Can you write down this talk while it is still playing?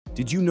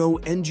Did you know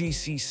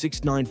NGC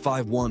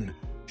 6951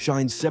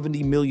 shines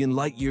 70 million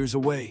light-years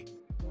away?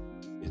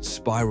 Its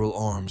spiral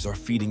arms are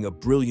feeding a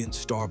brilliant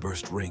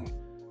starburst ring,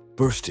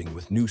 bursting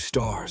with new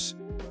stars.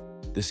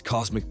 This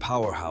cosmic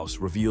powerhouse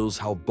reveals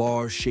how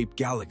bars shape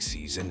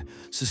galaxies and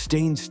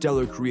sustain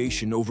stellar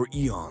creation over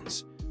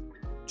eons.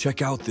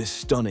 Check out this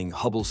stunning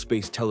Hubble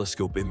Space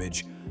Telescope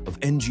image of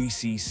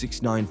NGC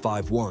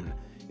 6951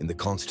 in the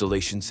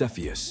constellation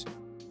Cepheus.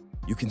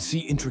 You can see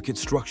intricate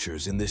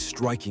structures in this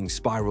striking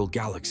spiral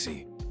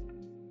galaxy.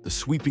 The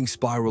sweeping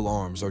spiral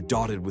arms are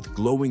dotted with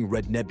glowing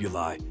red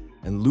nebulae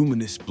and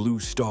luminous blue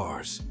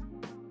stars.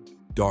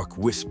 Dark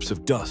wisps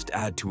of dust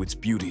add to its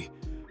beauty,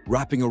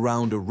 wrapping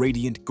around a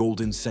radiant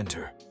golden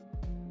center.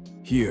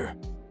 Here,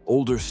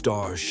 older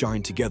stars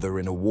shine together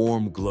in a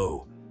warm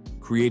glow,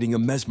 creating a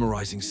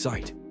mesmerizing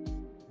sight.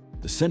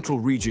 The central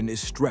region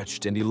is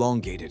stretched and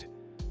elongated,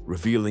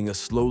 revealing a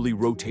slowly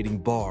rotating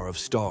bar of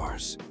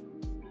stars.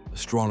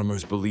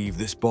 Astronomers believe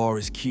this bar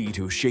is key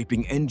to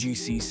shaping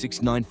NGC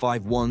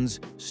 6951's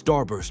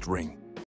starburst ring.